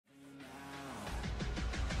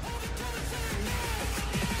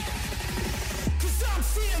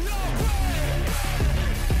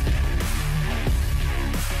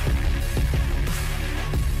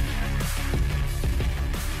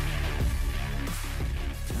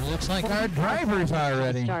Looks like our drivers are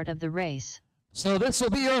ready. Start of the race. So this will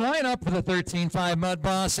be your lineup for the 13.5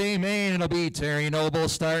 Mudbooss A Main. It'll be Terry Noble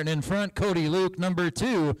starting in front, Cody Luke number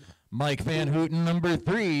 2, Mike Van Houten number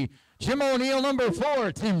 3, Jim O'Neill number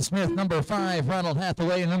 4, Tim Smith number 5, Ronald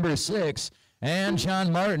Hathaway number 6, and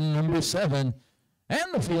John Martin number 7.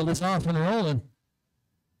 And the field is off and rolling.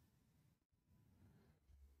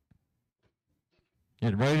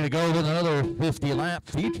 Get ready to go with another 50-lap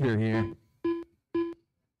feature here.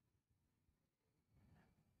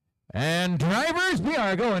 And drivers, we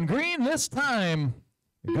are going green this time.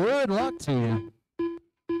 Good luck to you.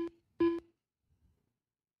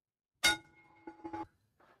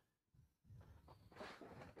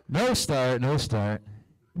 No start, no start.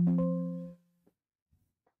 A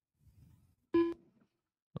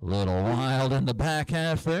little wild in the back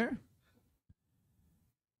half there.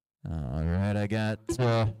 All right, I got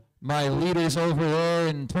my leaders over there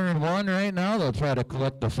in turn 1 right now. They'll try to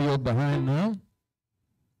collect the field behind them.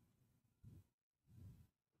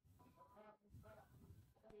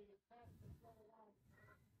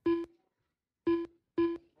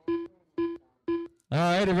 All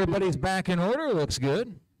right, everybody's back in order. Looks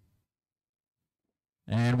good.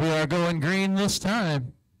 And we are going green this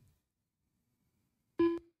time.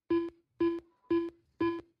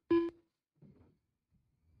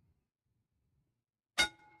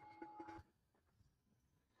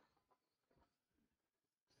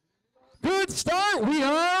 Good start. We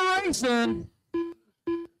are racing.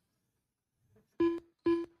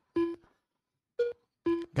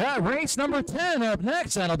 Got race number 10 up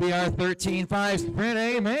next. That'll be our 13.5 Sprint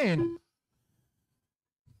A Main.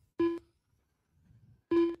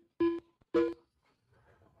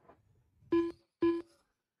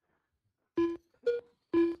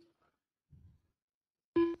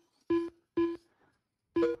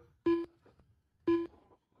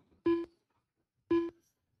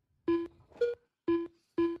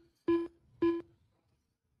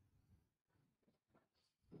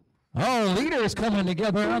 Oh, leaders coming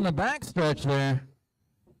together on the backstretch there.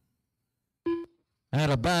 Had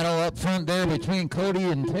a battle up front there between Cody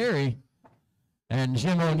and Terry. And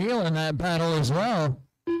Jim O'Neill in that battle as well.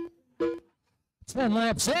 10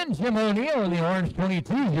 laps in, Jim O'Neill in the orange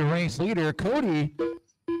 22 is your race leader. Cody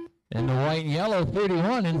in the white and yellow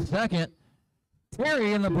 31 in second.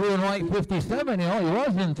 Terry in the blue and white 57. You know, he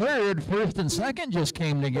was in third. First and second just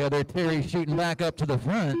came together. Terry shooting back up to the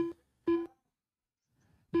front.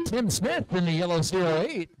 Tim Smith in the yellow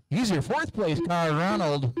 08. He's your 4th place car.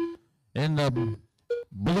 Ronald in the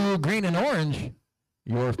blue, green, and orange.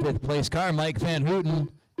 Your 5th place car. Mike Van Houten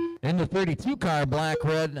in the 32 car, black,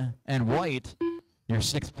 red, and white. Your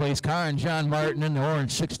 6th place car. And John Martin in the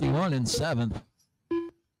orange 61 in 7th.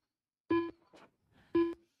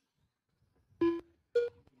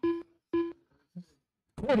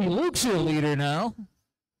 Cody Luke's your leader now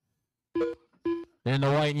in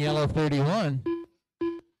the white and yellow 31.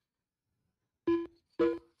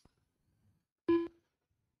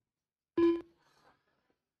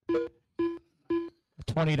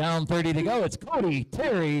 20 down, 30 to go. It's Cody,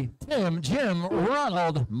 Terry, Tim, Jim,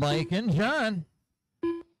 Ronald, Mike, and John.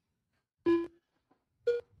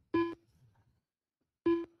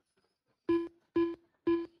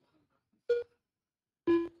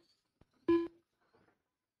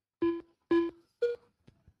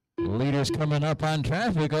 Leader's coming up on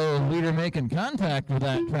traffic. Oh, leader making contact with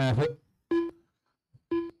that traffic.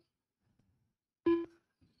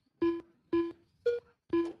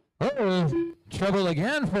 Oh, trouble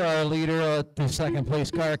again for our leader. The 2nd place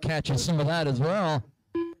car catching some of that as well.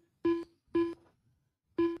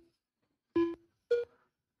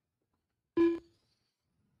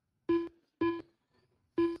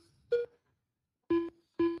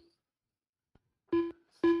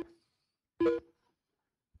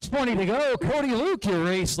 It's 20 to go. Cody Luke, your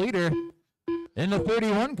race leader in the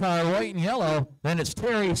 31 car, white and yellow. Then it's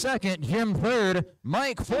Terry 2nd, Jim 3rd,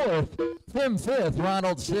 Mike 4th, Tim 5th,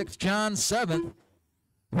 Ronald 6th, John 7th.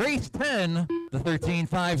 Race 10, the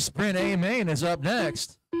 13.5 Sprint A Main is up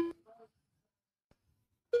next.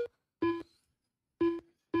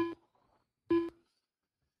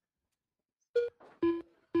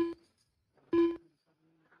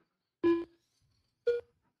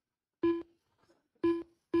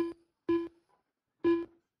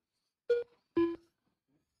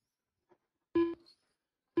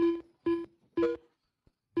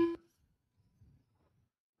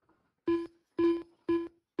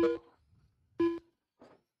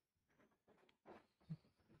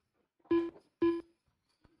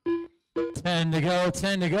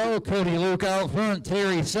 Ten to go. Cody Luke out front.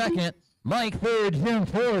 Terry 2nd. Mike 3rd. Jim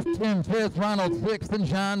 4th. Tim 5th. Ronald 6th. And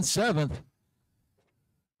John 7th.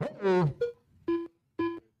 Uh-oh.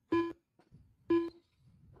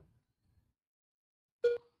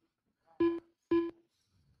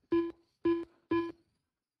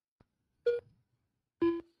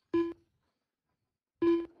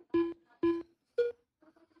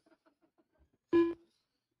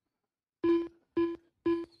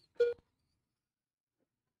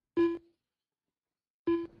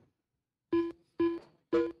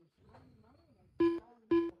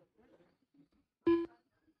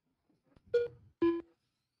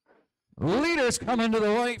 Leaders coming to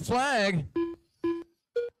the white flag.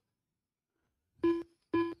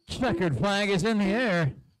 Checkered flag is in the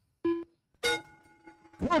air.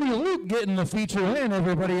 Cody Luke getting the feature win.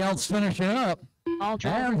 Everybody else finishing up.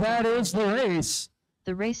 And that is the race.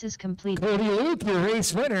 The race is complete. Cody Luke, your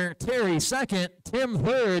race winner. Terry second. Tim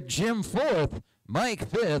third. Jim fourth. Mike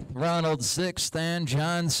fifth. Ronald sixth. And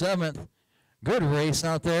John seventh. Good race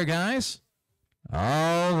out there, guys.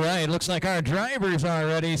 All right, looks like our drivers are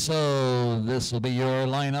ready, so this will be your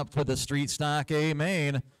lineup for the Street Stock A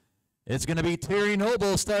Main. It's going to be Terry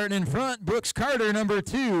Noble starting in front, Brooks Carter number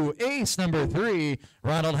 2, Ace number 3,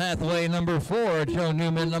 Ronald Hathaway number 4, Joe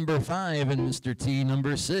Newman number 5, and Mr. T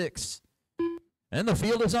number 6. And the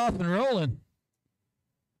field is off and rolling.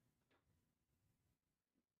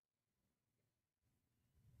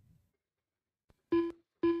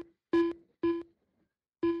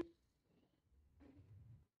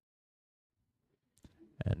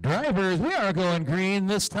 And drivers, we are going green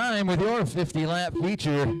this time with your 50-lap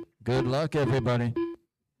feature. Good luck, everybody.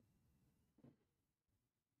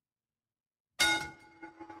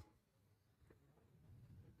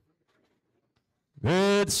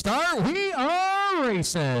 Good start. We are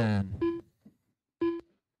racing.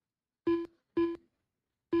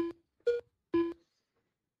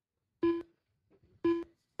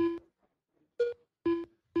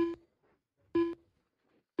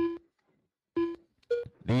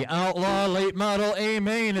 The Outlaw Late Model A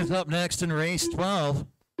Main is up next in race 12.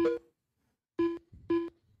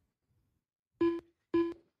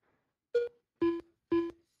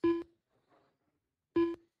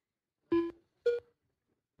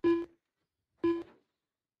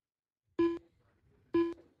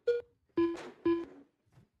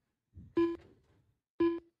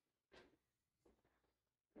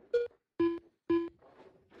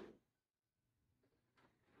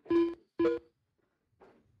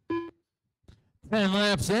 Ten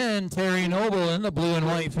laps in, Terry Noble in the blue and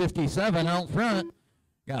white 57 out front.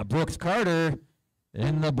 Got Brooks Carter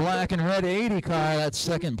in the black and red 80 car, that's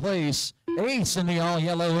second place. Ace in the all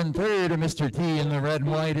yellow in third, and Mr. T in the red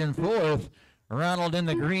and white in fourth. Ronald in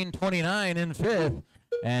the green 29 in fifth,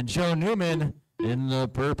 and Joe Newman in the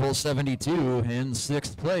purple 72 in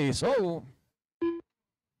sixth place. Oh.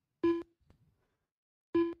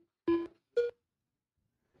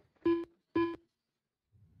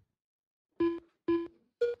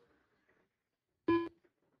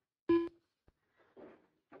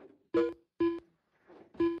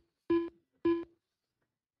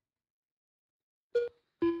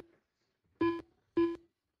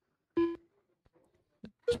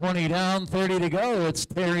 $20 down, 30 to go. It's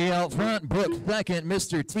Terry out front, Brooks second,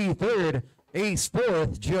 Mr. T third, Ace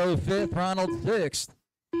fourth, Joe fifth, Ronald sixth.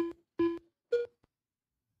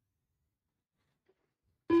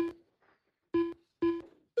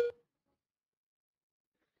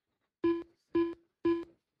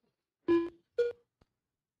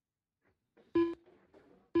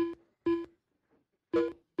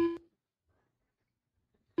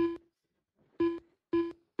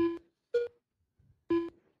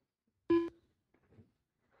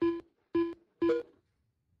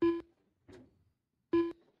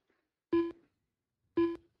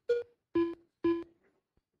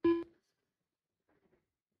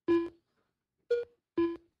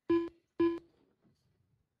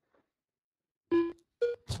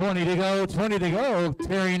 $20 to go, 20 to go.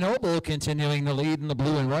 Terry Noble continuing to lead in the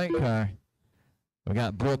blue and white car. We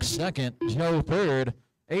got Brooks second, Joe third,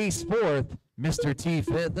 Ace fourth, Mr. T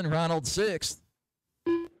fifth, and Ronald sixth.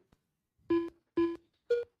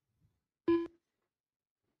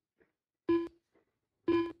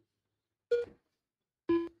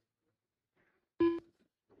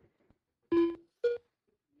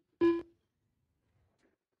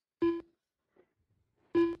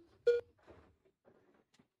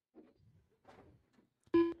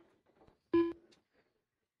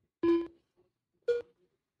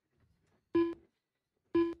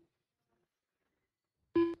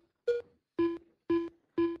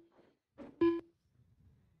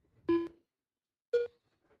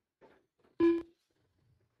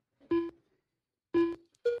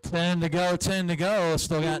 Ten to go, 10 to go.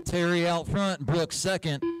 Still got Terry out front, Brooks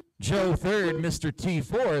second, Joe third, Mr. T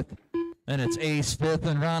fourth, and it's Ace fifth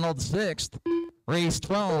and Ronald sixth. Race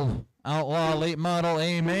 12, Outlaw Late Model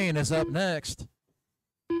A Main is up next.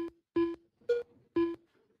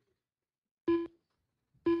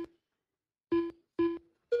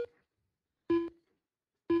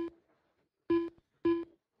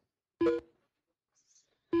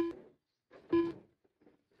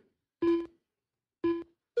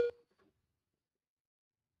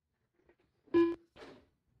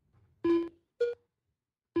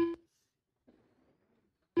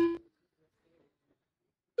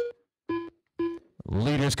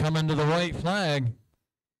 Leaders coming to the white flag.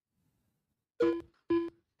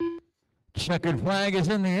 Checkered flag is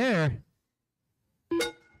in the air.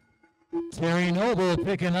 Terry Noble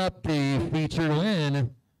picking up the feature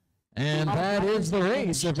win. And that is the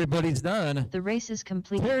race. Everybody's done. The race is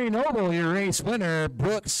complete. Terry Noble, your race winner.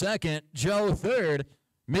 Brooks second. Joe third.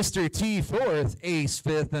 Mr. T fourth. Ace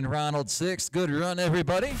fifth and Ronald sixth. Good run,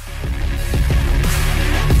 everybody.